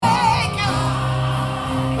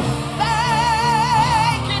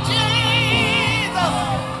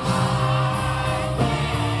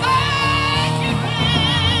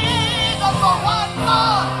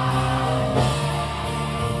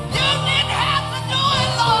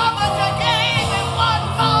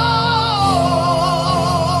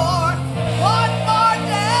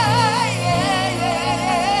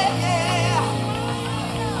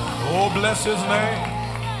bless his name.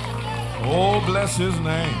 Oh, bless his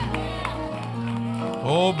name.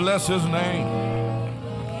 Oh, bless his name.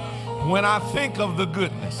 When I think of the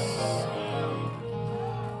goodness,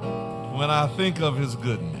 when I think of his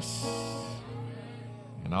goodness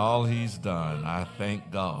and all he's done, I thank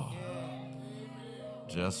God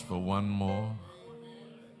just for one more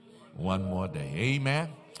day. Amen.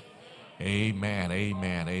 Amen.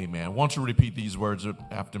 Amen. Amen. Won't you repeat these words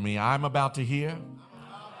after me? I'm about to hear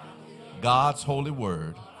God's holy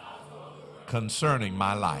word concerning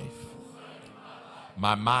my life.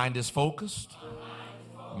 My mind is focused.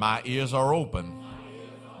 My ears are open.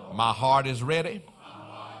 My heart is ready.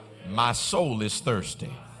 My soul is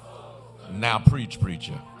thirsty. Now preach,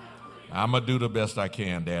 preacher. I'm going to do the best I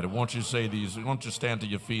can, Daddy. Won't you say these? Won't you stand to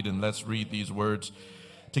your feet and let's read these words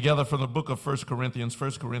together from the book of 1 Corinthians.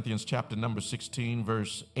 1 Corinthians chapter number 16,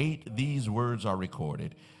 verse 8. These words are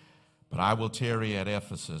recorded. But I will tarry at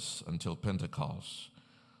Ephesus until Pentecost.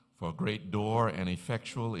 For a great door and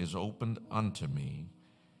effectual is opened unto me.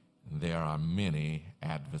 There are many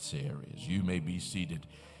adversaries. You may be seated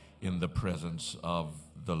in the presence of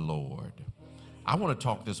the Lord. I want to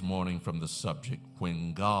talk this morning from the subject,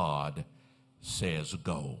 when God says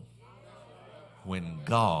go. When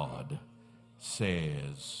God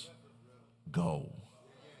says go.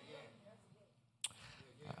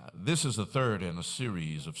 This is the third in a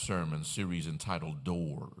series of sermons, series entitled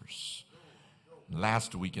Doors.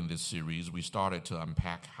 Last week in this series, we started to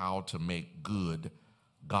unpack how to make good,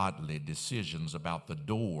 godly decisions about the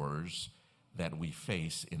doors that we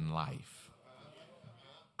face in life.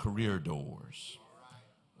 Career doors,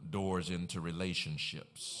 doors into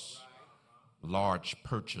relationships, large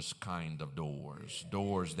purchase kind of doors,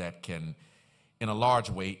 doors that can, in a large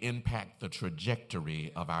way, impact the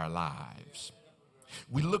trajectory of our lives.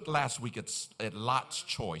 We looked last week at Lot's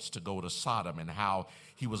choice to go to Sodom and how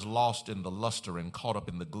he was lost in the luster and caught up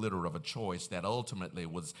in the glitter of a choice that ultimately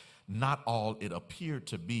was not all it appeared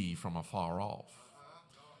to be from afar off.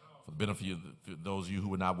 For the benefit of those of you who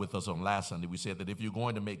were not with us on last Sunday, we said that if you're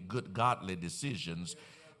going to make good, godly decisions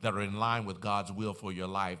that are in line with God's will for your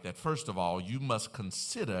life, that first of all, you must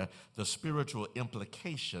consider the spiritual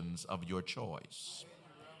implications of your choice.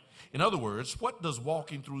 In other words, what does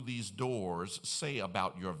walking through these doors say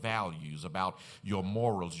about your values, about your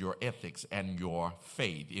morals, your ethics, and your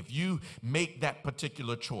faith? If you make that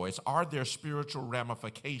particular choice, are there spiritual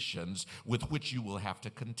ramifications with which you will have to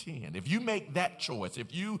contend? If you make that choice,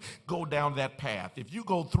 if you go down that path, if you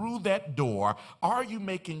go through that door, are you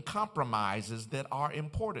making compromises that are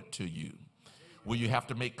important to you? Will you have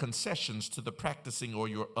to make concessions to the practicing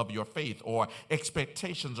of your faith or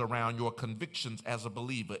expectations around your convictions as a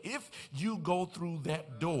believer? If you go through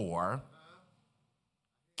that door,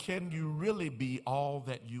 can you really be all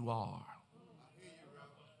that you are?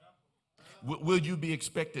 Will you be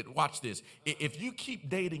expected? Watch this. If you keep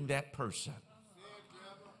dating that person,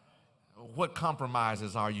 what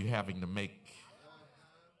compromises are you having to make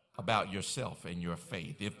about yourself and your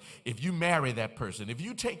faith? If you marry that person, if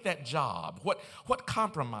you take that job, what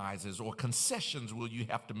compromises or concessions will you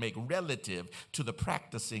have to make relative to the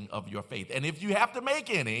practicing of your faith? And if you have to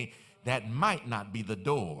make any, that might not be the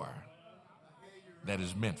door that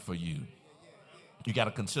is meant for you. You got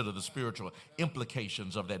to consider the spiritual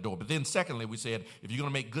implications of that door. But then secondly, we said, if you're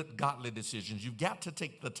going to make good godly decisions, you've got to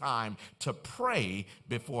take the time to pray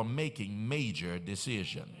before making major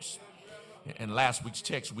decisions. In last week's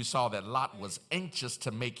text, we saw that Lot was anxious to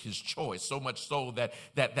make his choice, so much so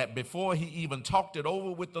that before he even talked it over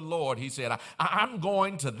with the Lord, he said, I'm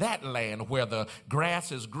going to that land where the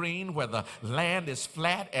grass is green, where the land is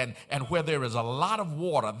flat, and where there is a lot of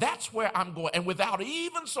water. That's where I'm going. And without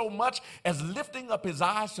even so much as lifting up his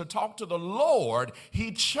eyes to talk to the Lord,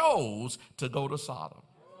 he chose to go to Sodom.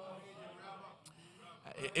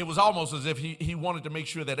 It was almost as if he wanted to make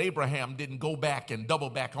sure that Abraham didn't go back and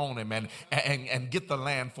double back on him and get the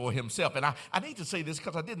land for himself. And I need to say this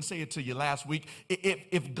because I didn't say it to you last week.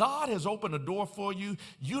 If God has opened a door for you,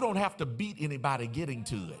 you don't have to beat anybody getting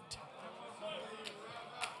to it.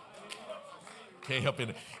 Can't help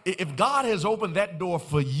it. If God has opened that door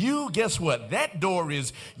for you, guess what? That door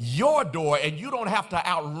is your door, and you don't have to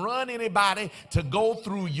outrun anybody to go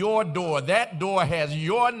through your door. That door has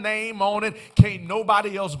your name on it. Can't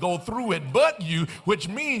nobody else go through it but you, which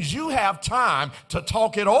means you have time to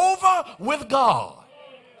talk it over with God.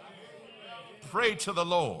 Pray to the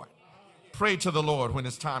Lord. Pray to the Lord when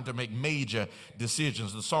it's time to make major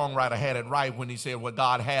decisions. The songwriter had it right when he said, what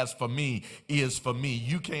God has for me is for me.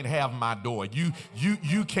 You can't have my door. You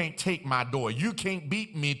can't take my door. You can't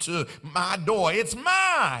beat me to my door. It's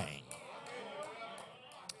mine.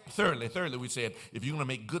 Thirdly, we said, if you're going to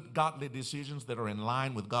make good godly decisions that are in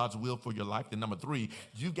line with God's will for your life, then number three,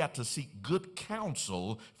 you got to seek good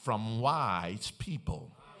counsel from wise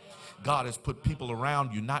people. God has put people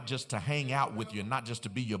around you not just to hang out with you, not just to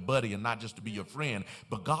be your buddy and not just to be your friend,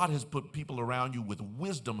 but God has put people around you with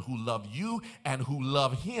wisdom who love you and who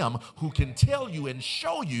love him, who can tell you and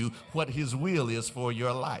show you what his will is for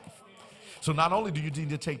your life. So not only do you need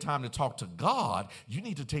to take time to talk to God, you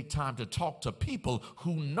need to take time to talk to people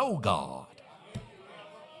who know God.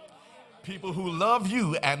 People who love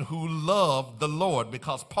you and who love the Lord,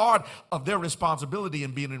 because part of their responsibility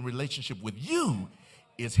in being in relationship with you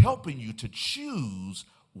is helping you to choose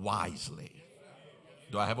wisely.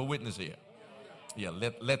 Do I have a witness here? Yeah,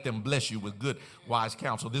 let them bless you with good, wise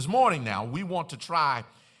counsel. This morning now, we want to try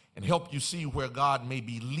and help you see where God may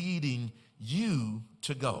be leading you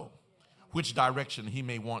to go, which direction he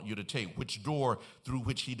may want you to take, which door through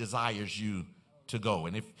which he desires you to go.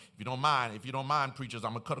 And if you don't mind, preachers,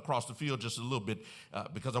 I'm going to cut across the field just a little bit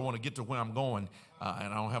because I want to get to where I'm going,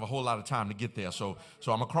 and I don't have a whole lot of time to get there. So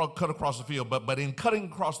I'm going to cut across the field. But in cutting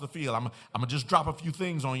across the field, I'm going to just drop a few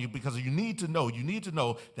things on you, because you need to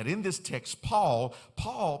know that in this text, Paul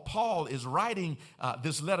is writing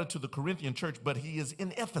this letter to the Corinthian church, but he is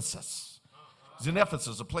in Ephesus. He's in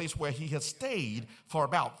Ephesus, a place where he has stayed for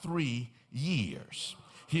about 3 years.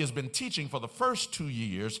 He has been teaching for the first 2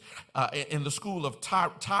 years in the school of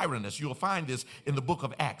Tyrannus. You'll find this in the book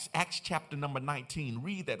of Acts. Acts chapter number 19.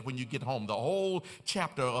 Read that when you get home. The whole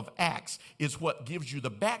chapter of Acts is what gives you the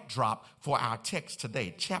backdrop for our text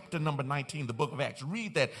today. Chapter number 19, the book of Acts.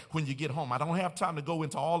 Read that when you get home. I don't have time to go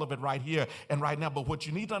into all of it right here and right now, but what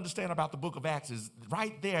you need to understand about the book of Acts is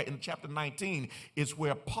right there in chapter 19 is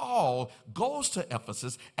where Paul goes to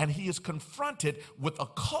Ephesus and he is confronted with a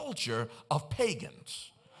culture of pagans.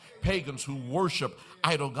 Pagans who worship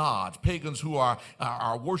idol gods, pagans who are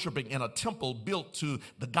worshiping in a temple built to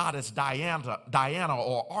the goddess Diana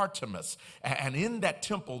or Artemis. And in that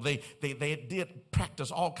temple, they did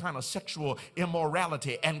practice all kind of sexual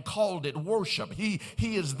immorality and called it worship. He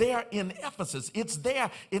is there in Ephesus. It's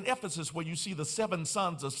there in Ephesus where you see the 7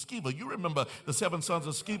 sons of Sceva. You remember the 7 sons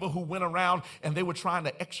of Sceva who went around and they were trying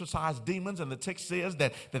to exorcise demons, and the text says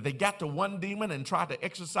that they got to one demon and tried to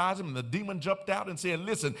exorcise him, and the demon jumped out and said,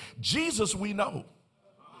 listen, Jesus we know,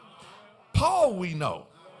 Paul we know,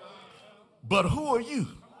 but who are you?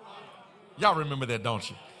 Y'all remember that, don't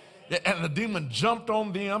you? And the demon jumped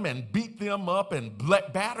on them and beat them up and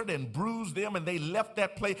battered and bruised them, and they left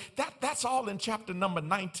that place. That's all in chapter number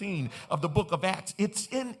 19 of the book of Acts. It's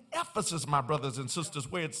in Ephesus, my brothers and sisters,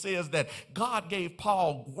 where it says that God gave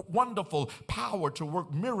Paul wonderful power to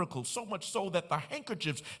work miracles, so much so that the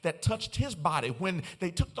handkerchiefs that touched his body, when they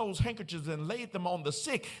took those handkerchiefs and laid them on the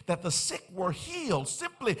sick, that the sick were healed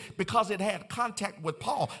simply because it had contact with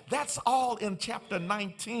Paul. That's all in chapter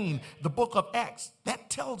 19, the book of Acts. That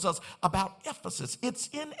tells us about Ephesus. It's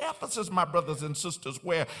in Ephesus, my brothers and sisters,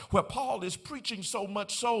 where Paul is preaching so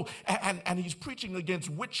much so, and he's preaching against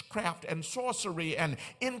witchcraft and sorcery and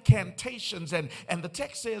incantations. And the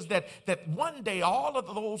text says that one day all of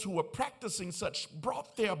those who were practicing such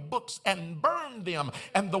brought their books and burned them.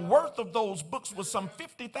 And the worth of those books was some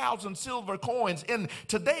 50,000 silver coins. In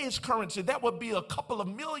today's currency, that would be a couple of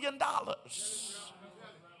 $1 million.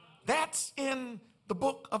 That's in the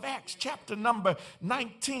book of Acts, chapter number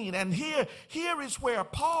 19. And here is where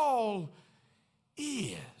Paul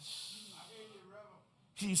is.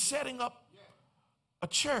 He's setting up a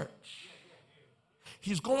church.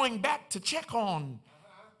 He's going back to check on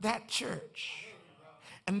that church.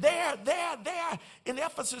 And there in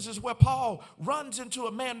Ephesus is where Paul runs into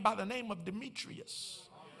a man by the name of Demetrius.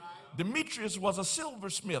 Demetrius was a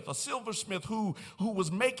silversmith who was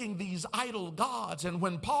making these idol gods. And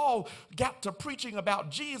when Paul got to preaching about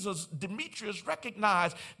Jesus, Demetrius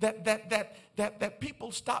recognized that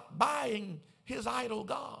people stopped buying his idol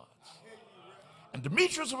gods. And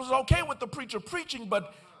Demetrius was okay with the preacher preaching,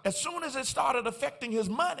 but as soon as it started affecting his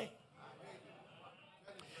money,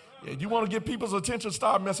 you want to get people's attention,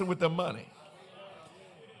 start messing with their money.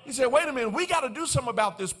 He said, wait a minute, we got to do something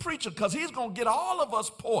about this preacher because he's going to get all of us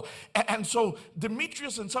poor. And so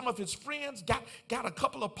Demetrius and some of his friends got a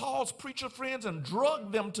couple of Paul's preacher friends and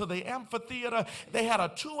drugged them to the amphitheater. They had a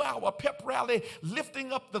 2-hour pep rally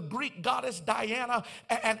lifting up the Greek goddess Diana.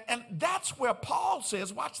 And that's where Paul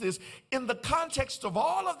says, watch this, in the context of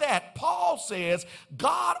all of that, Paul says,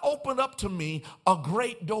 God opened up to me a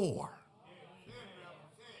great door.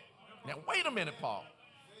 Now, wait a minute, Paul.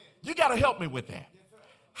 You got to help me with that.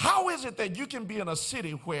 How is it that you can be in a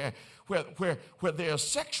city where there's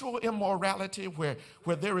sexual immorality, where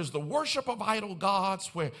there is the worship of idol gods,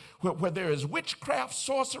 where there is witchcraft,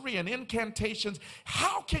 sorcery, and incantations?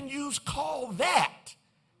 How can you call that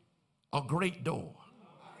a great door?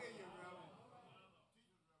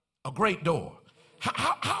 A great door.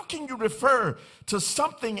 How can you refer to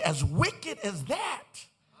something as wicked as that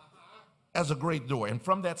as a great door? And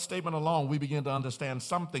from that statement alone, we begin to understand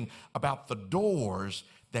something about the doors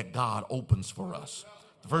that God opens for us.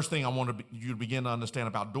 The first thing I want you to begin to understand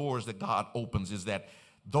about doors that God opens is that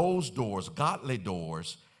those doors, godly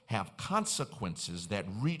doors, have consequences that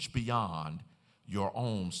reach beyond your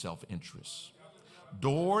own self-interest.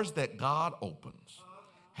 Doors that God opens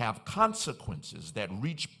have consequences that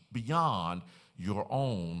reach beyond your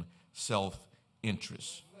own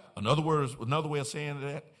self-interest. Another way of saying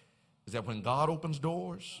that is that when God opens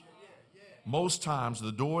doors, most times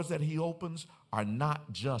the doors that he opens are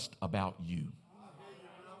not just about you.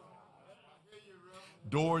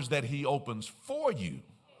 Doors that he opens for you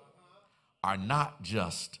are not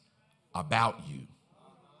just about you.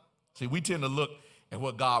 See, we tend to look at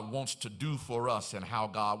what God wants to do for us and how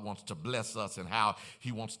God wants to bless us and how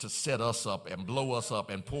he wants to set us up and blow us up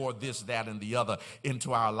and pour this, that, and the other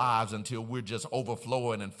into our lives until we're just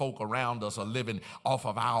overflowing and folk around us are living off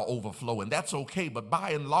of our overflow. And that's okay, but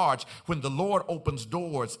by and large, when the Lord opens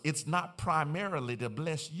doors, it's not primarily to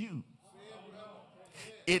bless you.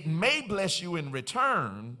 It may bless you in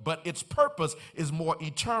return, but its purpose is more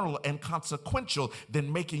eternal and consequential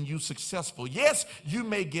than making you successful. Yes, you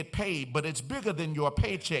may get paid, but it's bigger than your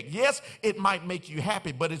paycheck. Yes, it might make you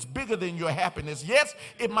happy, but it's bigger than your happiness. Yes,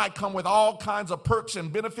 it might come with all kinds of perks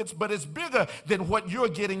and benefits, but it's bigger than what you're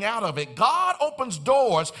getting out of it. God opens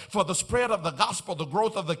doors for the spread of the gospel, the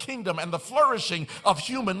growth of the kingdom, and the flourishing of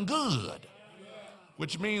human good.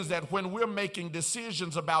 Which means that when we're making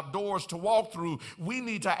decisions about doors to walk through, we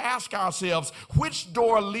need to ask ourselves, which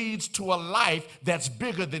door leads to a life that's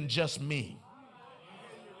bigger than just me?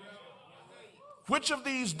 Which of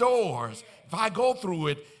these doors, if I go through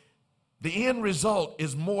it, the end result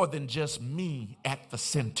is more than just me at the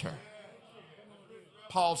center?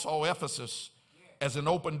 Paul saw Ephesus as an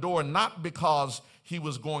open door, not because he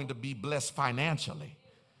was going to be blessed financially.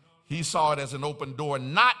 He saw it as an open door,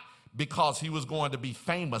 not because he was going to be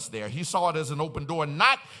famous there. He saw it as an open door,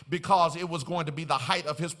 not because it was going to be the height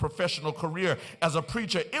of his professional career as a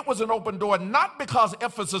preacher. It was an open door, not because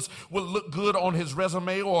Ephesus would look good on his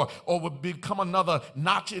resume or would become another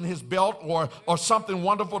notch in his belt or something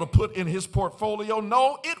wonderful to put in his portfolio.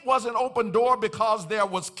 No, it was an open door because there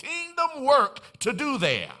was kingdom work to do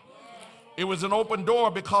there. It was an open door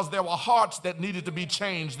because there were hearts that needed to be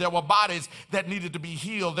changed. There were bodies that needed to be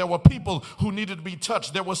healed. There were people who needed to be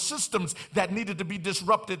touched. There were systems that needed to be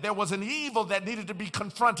disrupted. There was an evil that needed to be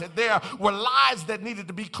confronted. There were lies that needed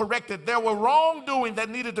to be corrected. There were wrongdoing that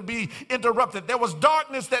needed to be interrupted. There was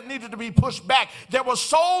darkness that needed to be pushed back. There were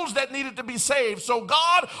souls that needed to be saved. So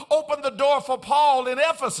God opened the door for Paul in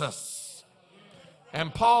Ephesus.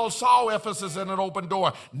 And Paul saw Ephesus in an open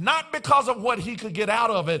door, not because of what he could get out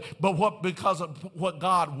of it, but because of what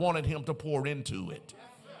God wanted him to pour into it.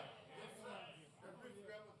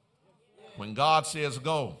 When God says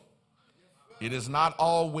go, it is not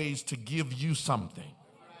always to give you something,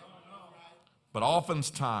 but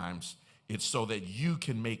oftentimes it's so that you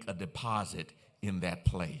can make a deposit in that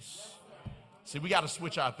place. See, we got to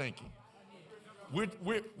switch our thinking. We're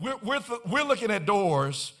looking at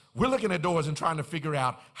doors. We're looking at doors and trying to figure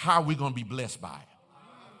out how we're going to be blessed by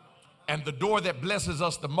it. And the door that blesses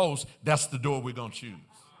us the most, that's the door we're going to choose.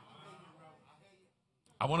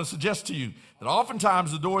 I want to suggest to you that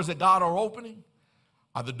oftentimes the doors that God are opening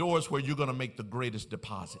are the doors where you're going to make the greatest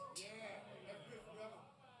deposit.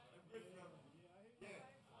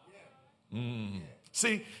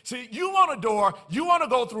 See, you want a door, you want to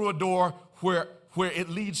go through a door where it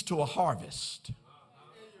leads to a harvest.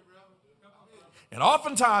 And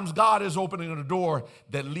oftentimes, God is opening a door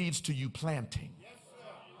that leads to you planting.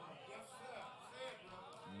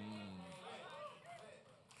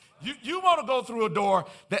 You want to go through a door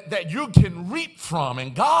that you can reap from.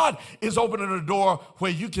 And God is opening a door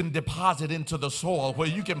where you can deposit into the soil, where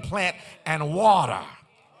you can plant and water.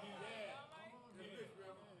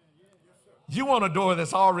 You want a door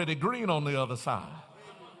that's already green on the other side.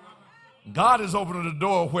 God is opening a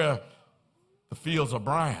door where the fields are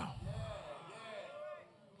brown.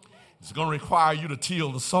 It's going to require you to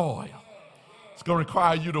till the soil. It's going to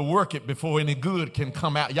require you to work it before any good can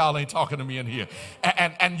come out. Y'all ain't talking to me in here.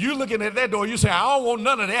 And you looking at that door, you say, I don't want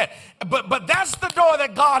none of that. But that's the door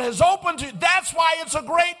that God has opened to you. That's why it's a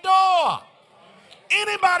great door.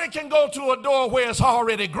 Anybody can go to a door where it's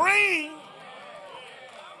already green.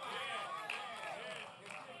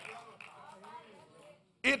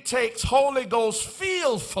 It takes Holy Ghost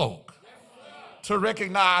filled folk to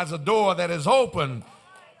recognize a door that is open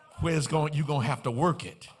where you're going to have to work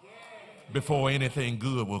it before anything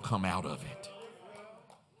good will come out of it.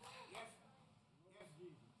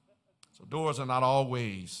 So doors are not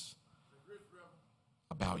always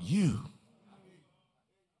about you.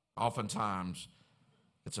 Oftentimes,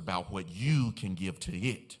 it's about what you can give to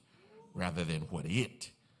it rather than what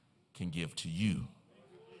it can give to you.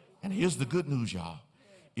 And here's the good news, y'all.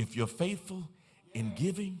 If you're faithful in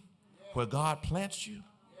giving where God plants you,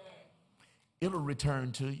 it'll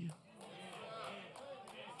return to you.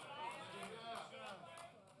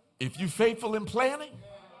 If you're faithful in planning,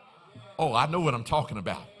 oh, I know what I'm talking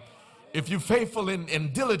about. If you're faithful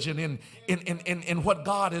and diligent in what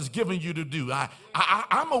God has given you to do,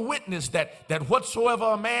 I'm a witness that whatsoever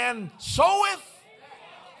a man soweth,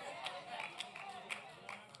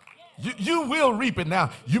 you will reap it.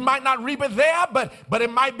 Now, you might not reap it there, but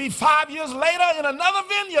it might be 5 years later in another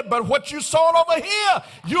vineyard. But what you sowed over here,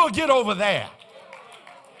 you'll get over there.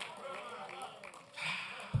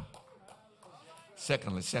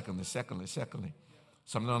 Secondly, something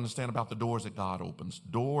to understand about the doors that God opens.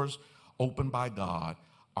 Doors opened by God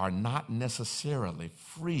are not necessarily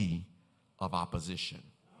free of opposition.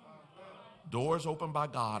 Doors opened by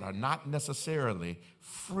God are not necessarily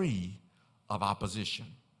free of opposition.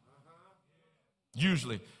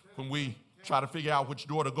 Usually, when we try to figure out which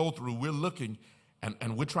door to go through, we're looking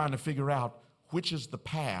and we're trying to figure out which is the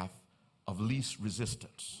path of least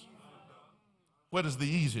resistance. What is the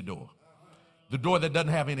easy door? The door that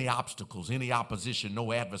doesn't have any obstacles, any opposition,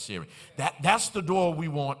 no adversary. That's the door we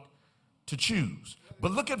want to choose.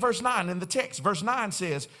 But look at verse 9 in the text. Verse 9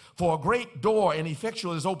 says, "For a great door and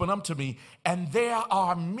effectual is opened unto me, and there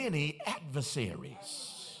are many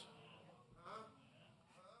adversaries."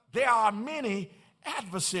 There are many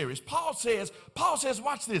adversaries. Paul says,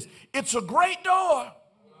 watch this. It's a great door,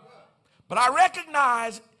 but I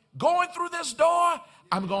recognize going through this door,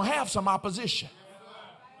 I'm going to have some opposition.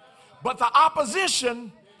 But the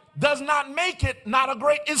opposition does not make it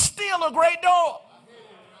it's still a great door.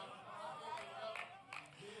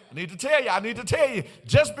 I need to tell you,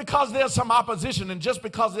 just because there's some opposition and just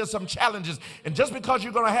because there's some challenges and just because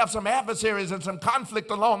you're going to have some adversaries and some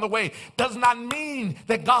conflict along the way does not mean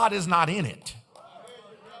that God is not in it.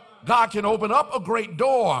 God can open up a great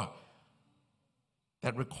door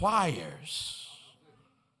that requires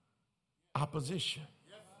opposition.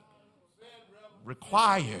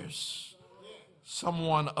 Requires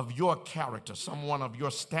someone of your character, someone of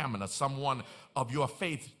your stamina, someone of your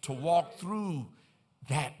faith to walk through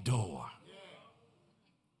that door.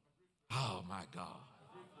 Oh, my God.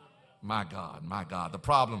 My God, my God. The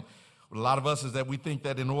problem with a lot of us is that we think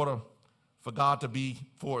that in order for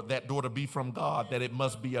that door to be from God, that it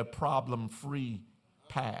must be a problem-free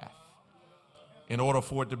path. In order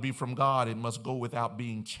for it to be from God, it must go without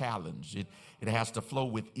being challenged. It has to flow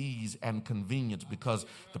with ease and convenience, because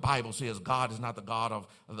the Bible says God is not the God of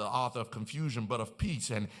the author of confusion, but of peace.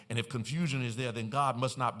 And if confusion is there, then God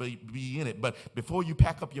must not be in it. But before you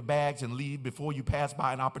pack up your bags and leave, before you pass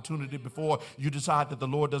by an opportunity, before you decide that the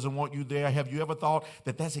Lord doesn't want you there, have you ever thought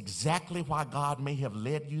that that's exactly why God may have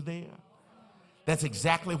led you there? That's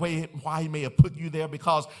exactly why he may have put you there,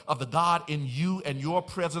 because of the God in you, and your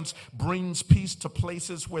presence brings peace to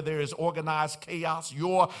places where there is organized chaos.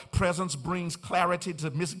 Your presence brings clarity to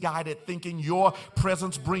misguided thinking. Your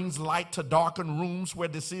presence brings light to darkened rooms where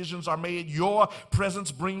decisions are made. Your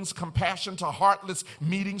presence brings compassion to heartless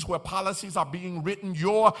meetings where policies are being written.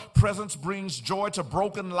 Your presence brings joy to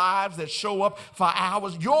broken lives that show up for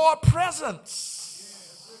hours. Your presence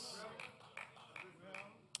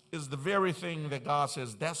is the very thing that God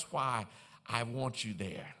says, that's why I want you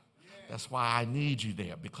there. That's why I need you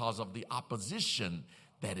there, because of the opposition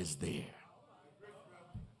that is there.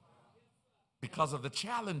 Because of the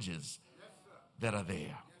challenges that are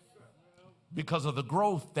there. Because of the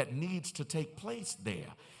growth that needs to take place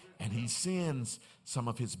there. And he sends some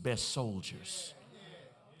of his best soldiers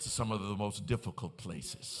to some of the most difficult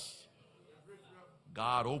places.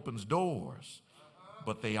 God opens doors,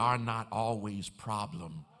 but they are not always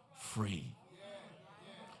problem free.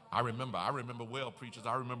 I remember well, preachers.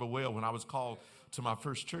 I remember well when I was called to my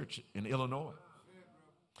first church in Illinois.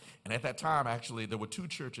 And at that time, actually, there were two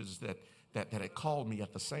churches that had called me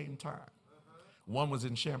at the same time. One was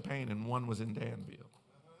in Champaign and one was in Danville.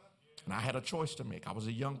 And I had a choice to make. I was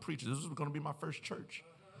a young preacher. This was going to be my first church.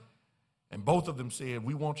 And both of them said,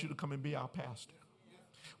 we want you to come and be our pastor.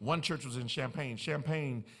 One church was in Champaign.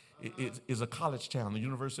 Champaign is a college town, the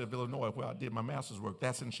University of Illinois, where I did my master's work.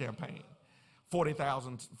 That's in Champaign.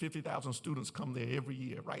 40,000, 50,000 students come there every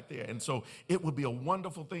year right there. And so it would be a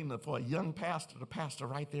wonderful thing for a young pastor to pastor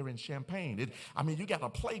right there in Champaign. You got a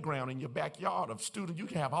playground in your backyard of students. You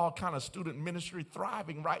can have all kind of student ministry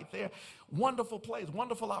thriving right there. Wonderful place,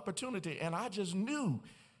 wonderful opportunity. And I just knew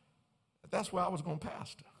that's where I was going to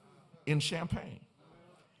pastor, in Champaign.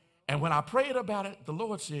 And when I prayed about it, the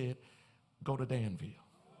Lord said, go to Danville.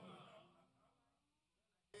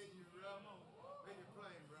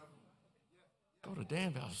 Go to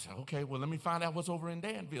Danville. I said, okay, well, let me find out what's over in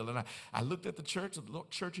Danville. And I looked at the church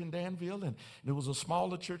in Danville, and it was a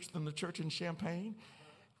smaller church than the church in Champaign,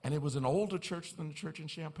 and it was an older church than the church in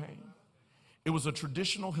Champaign. It was a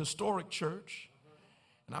traditional, historic church,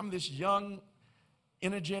 and I'm this young,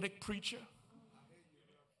 energetic preacher,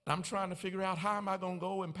 and I'm trying to figure out how am I going to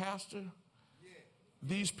go and pastor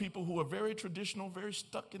these people who are very traditional, very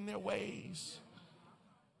stuck in their ways.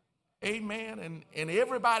 Amen. And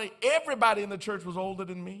everybody in the church was older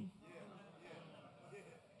than me.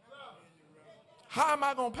 How am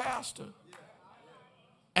I going to pastor?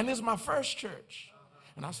 And this is my first church.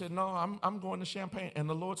 And I said, no, I'm going to Champaign. And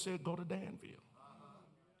the Lord said, go to Danville.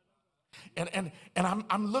 And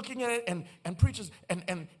I'm looking at it, and preachers,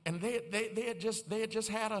 and they had just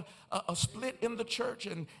had a split in the church,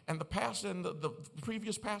 and the pastor and the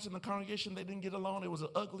previous pastor in the congregation, they didn't get along. It was an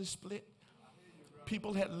ugly split.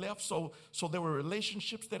 People had left, so there were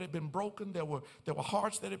relationships that had been broken. There were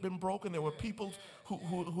hearts that had been broken. There were people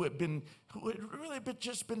who had really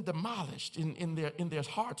just been demolished in their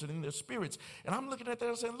hearts and in their spirits. And I'm looking at that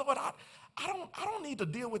and saying, Lord, I don't need to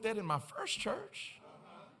deal with that in my first church.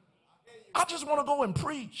 I just want to go and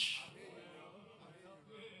preach.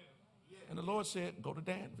 And the Lord said, go to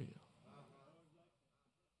Danville.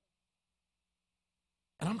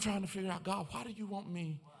 And I'm trying to figure out, God, why do you want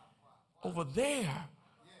me over there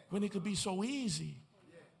when it could be so easy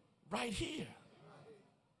right here?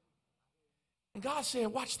 And God said,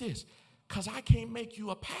 watch this, because I can't make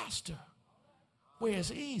you a pastor where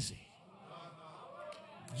it's easy.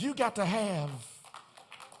 You got to have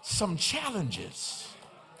some challenges.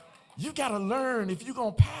 You got to learn, if you're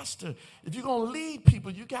going to pastor, if you're going to lead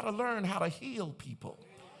people, you got to learn how to heal people.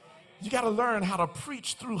 You got to learn how to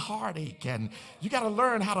preach through heartache, and you got to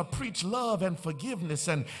learn how to preach love and forgiveness,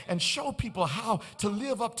 and show people how to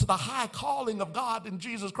live up to the high calling of God in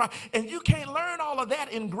Jesus Christ. And you can't learn all of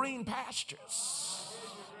that in green pastures.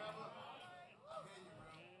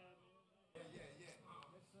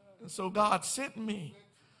 And so God sent me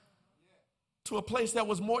to a place that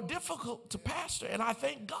was more difficult to pastor, and I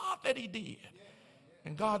thank God that he did.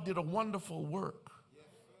 And God did a wonderful work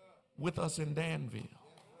with us in Danville.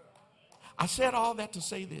 I said all that to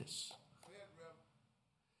say this.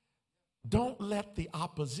 Don't let the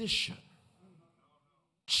opposition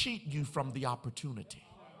cheat you from the opportunity.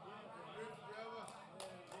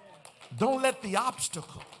 Don't let the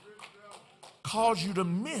obstacle cause you to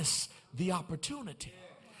miss the opportunity.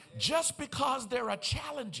 Just because there are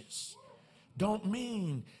challenges don't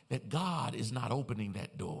mean that God is not opening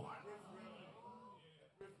that door.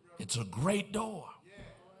 It's a great door.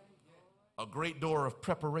 A great door of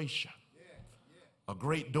preparation. A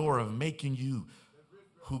great door of making you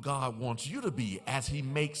who God wants you to be as he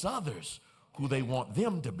makes others who they want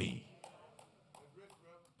them to be.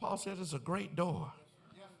 Paul said it's a great door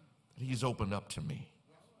that he's opened up to me.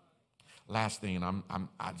 Last thing,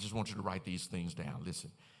 I just want you to write these things down.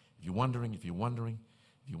 Listen, if you're wondering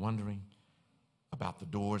about the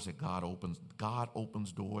doors that God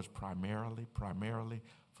opens doors primarily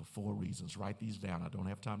for 4 reasons. Write these down. I don't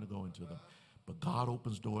have time to go into them. But God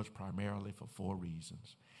opens doors primarily for 4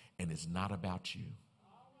 reasons. And it's not about you.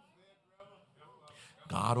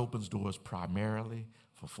 God opens doors primarily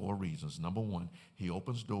for 4 reasons. Number 1, he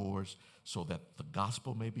opens doors so that the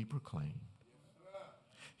gospel may be proclaimed.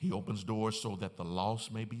 He opens doors so that the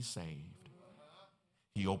lost may be saved.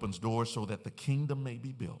 He opens doors so that the kingdom may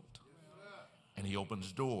be built. And he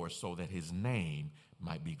opens doors so that his name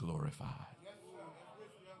might be glorified.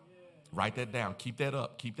 Write that down. Keep that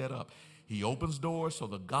up. He opens doors so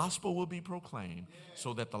the gospel will be proclaimed,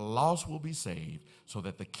 so that the lost will be saved, so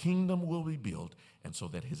that the kingdom will be built, and so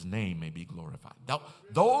that his name may be glorified. Now,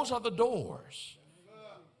 those are the doors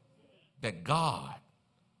that God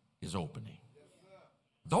is opening.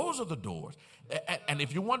 Those are the doors. And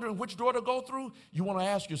if you're wondering which door to go through, you want to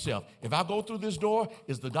ask yourself, if I go through this door,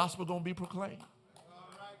 is the gospel going to be proclaimed?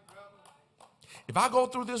 If I go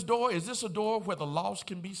through this door, is this a door where the lost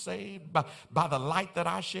can be saved by the light that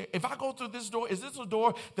I share? If I go through this door, is this a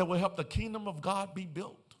door that will help the kingdom of God be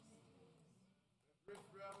built?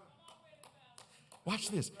 Watch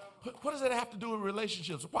this. What does that have to do with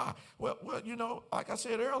relationships? Why? Well, you know, like I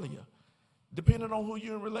said earlier, depending on who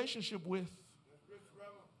you're in relationship with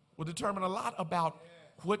will determine a lot about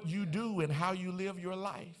what you do and how you live your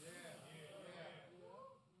life.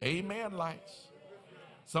 Amen, lights.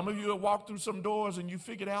 Some of you have walked through some doors and you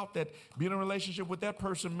figured out that being in a relationship with that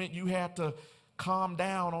person meant you had to calm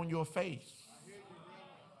down on your faith.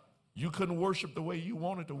 You couldn't worship the way you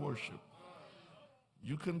wanted to worship.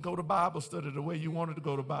 You couldn't go to Bible study the way you wanted to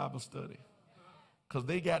go to Bible study. Because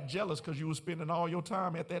they got jealous because you were spending all your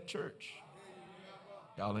time at that church.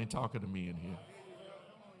 Y'all ain't talking to me in here.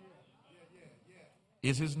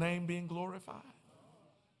 Is his name being glorified?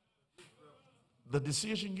 The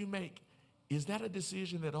decision you make, is that a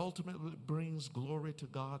decision that ultimately brings glory to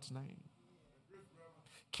God's name?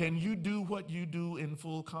 Can you do what you do in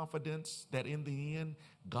full confidence that in the end,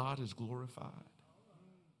 God is glorified?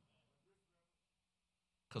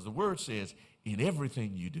 Because the word says, in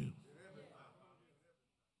everything you do,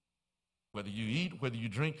 whether you eat, whether you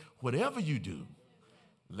drink, whatever you do,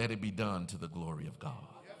 let it be done to the glory of God.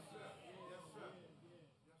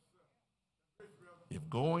 If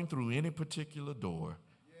going through any particular door,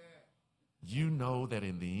 you know that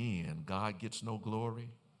in the end, God gets no glory,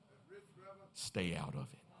 stay out of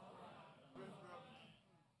it.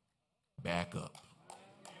 Back up.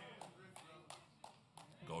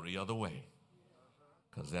 Go the other way.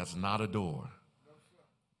 Because that's not a door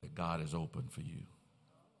that God has opened for you.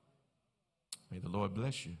 May the Lord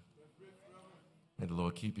bless you. May the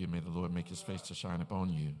Lord keep you. May the Lord make his face to shine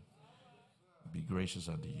upon you. Be gracious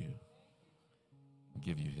unto you.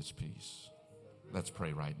 Give you his peace. Let's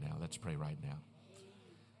pray right now. Let's pray right now.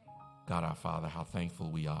 God our Father, how thankful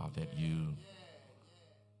we are that you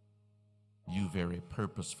very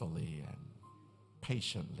purposefully and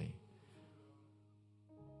patiently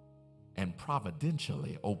and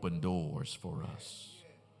providentially open doors for us.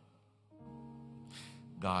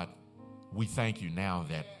 God, we thank you now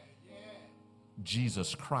that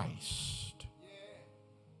Jesus Christ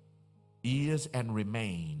is and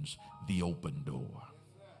remains the open door.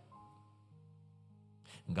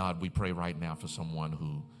 God, we pray right now for someone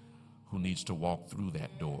who needs to walk through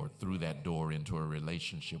that door into a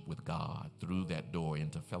relationship with God, through that door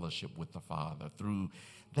into fellowship with the Father, through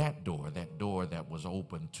that door that was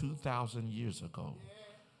opened 2,000 years ago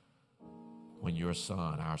when your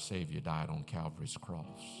Son, our Savior, died on Calvary's cross.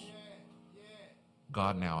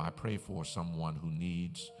 God, now I pray for someone who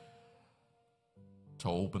needs to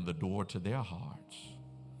open the door to their hearts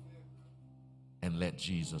and let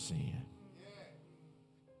Jesus in.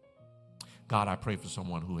 God, I pray for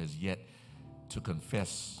someone who has yet to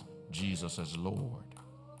confess Jesus as Lord.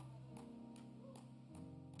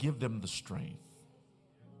 Give them the strength.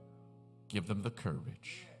 Give them the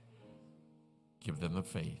courage. Give them the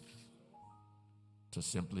faith to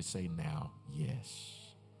simply say now, yes,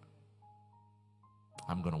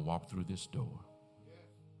 I'm going to walk through this door.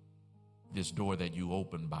 This door that you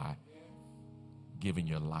open by giving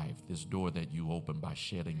your life. This door that you open by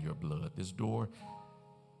shedding your blood. This door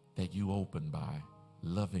that you opened by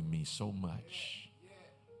loving me so much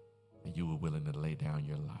that you were willing to lay down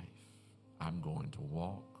your life. I'm going to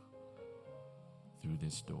walk through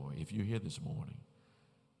this door. If you're here this morning,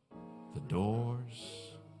 the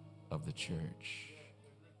doors of the church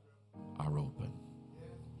are open.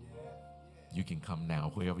 You can come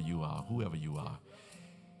now, wherever you are, whoever you are.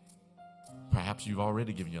 Perhaps you've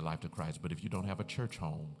already given your life to Christ, but if you don't have a church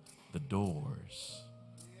home, the doors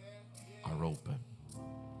are open.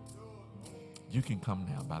 You can come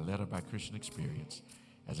now by letter, by Christian experience,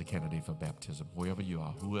 as a candidate for baptism. Wherever you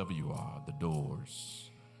are, whoever you are, the doors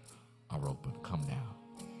are open. Come now.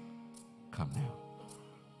 Come now.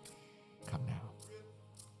 Come now.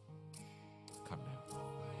 Come now.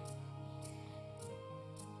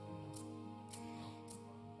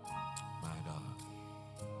 My God.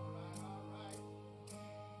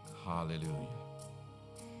 Hallelujah.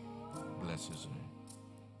 Bless his name.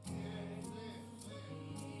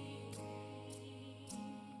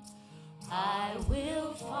 I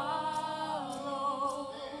will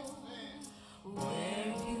follow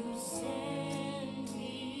where you send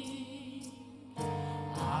me.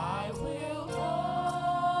 I will go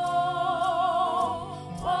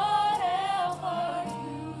whatever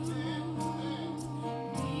you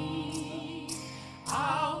need.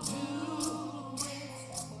 I'll do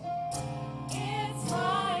it. It's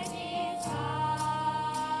my desire.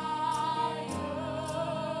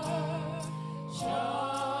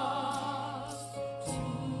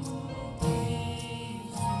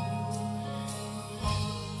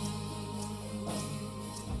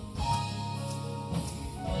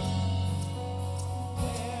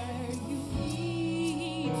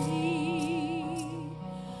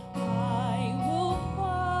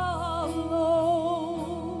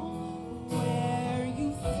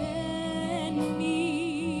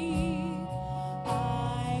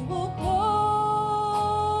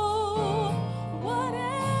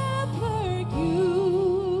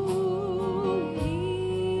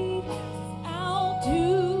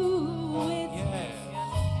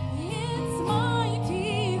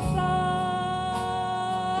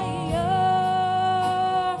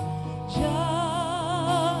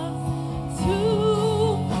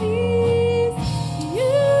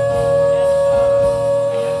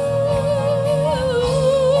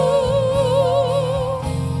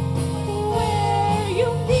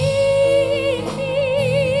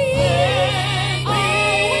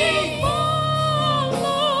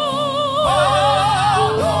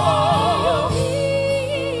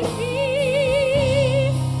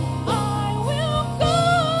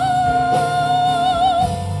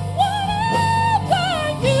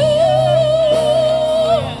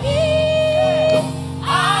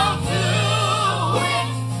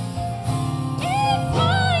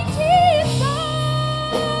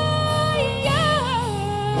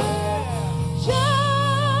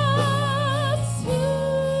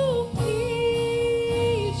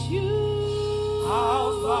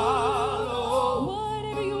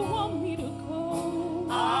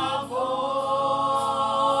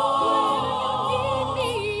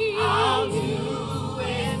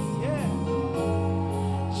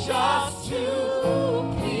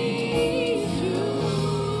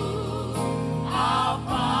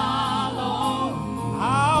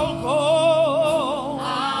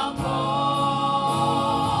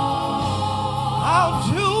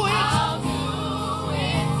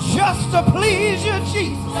 just to please you,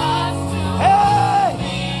 Jesus. Hey,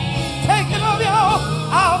 taking of y'all,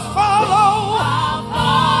 I'll follow.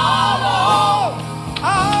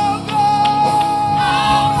 I'll go.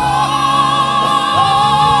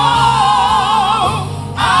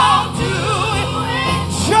 I'll do it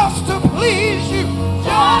just to please you.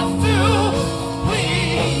 Just to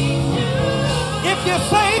please you. If you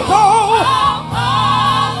say go,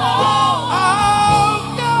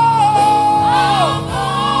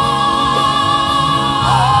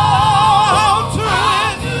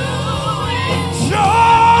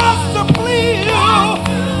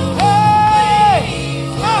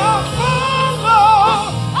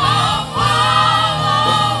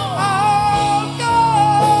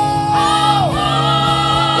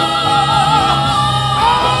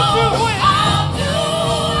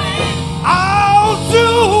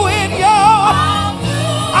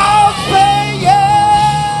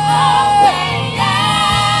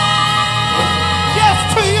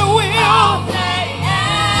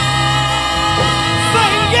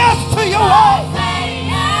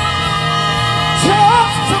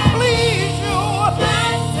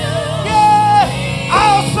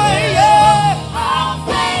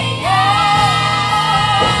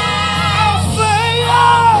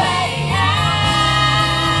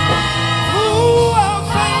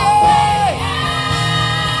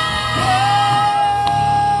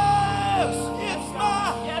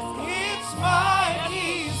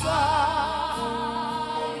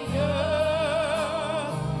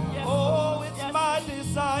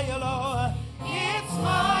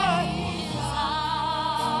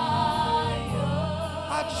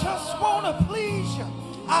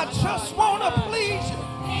 I just want to please you.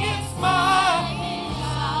 It's my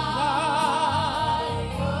desire.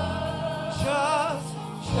 Just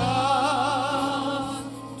to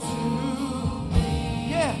be.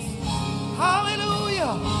 Yes.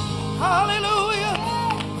 Hallelujah. Hallelujah.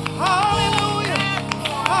 Hallelujah.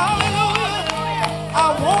 Hallelujah. I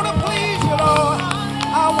want to please you, Lord.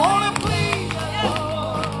 I want to please you,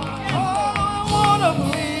 Lord. Oh, I want to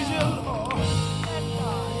please you, Lord.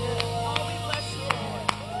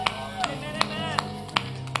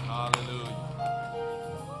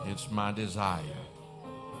 It's my desire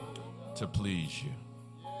to please you.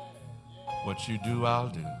 What you do, I'll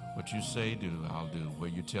do. What you say, do, I'll do. Where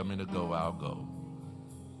you tell me to go, I'll go.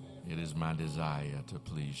 It is my desire to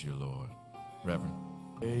please you, Lord. Reverend.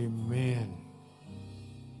 Amen.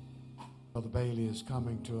 Brother Bailey is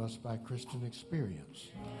coming to us by Christian experience.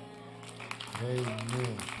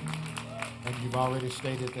 Amen. And you've already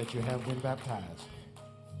stated that you have been baptized.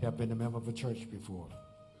 You have been a member of a church before.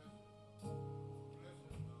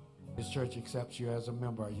 This church accepts you as a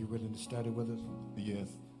member. Are you willing to study with us? Yes.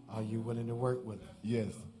 Are you willing to work with us?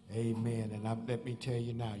 Yes. Amen. And let me tell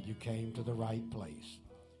you now, you came to the right place.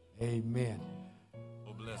 Amen.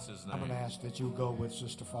 Oh, bless his name. I'm going to ask that you go with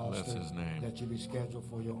Sister Foster. Bless his name. That you be scheduled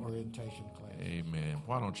for your orientation class. Amen.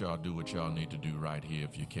 Why don't y'all do what y'all need to do right here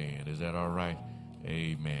if you can? Is that all right?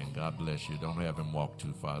 Amen. God bless you. Don't have him walk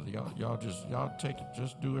too far. Y'all take it.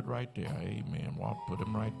 Just do it right there. Amen. Put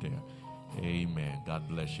him right there. Amen. God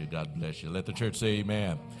bless you. God bless you. Let the church say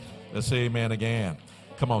amen. Let's say amen again.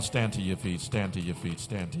 Come on, stand to your feet. Stand to your feet.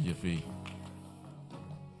 Stand to your feet.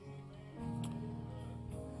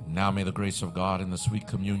 Now may the grace of God and the sweet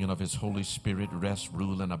communion of his Holy Spirit rest,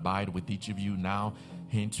 rule, and abide with each of you now,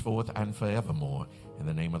 henceforth, and forevermore. In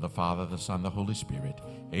the name of the Father, the Son, the Holy Spirit.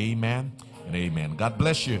 Amen and amen. God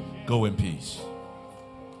bless you. Go in peace.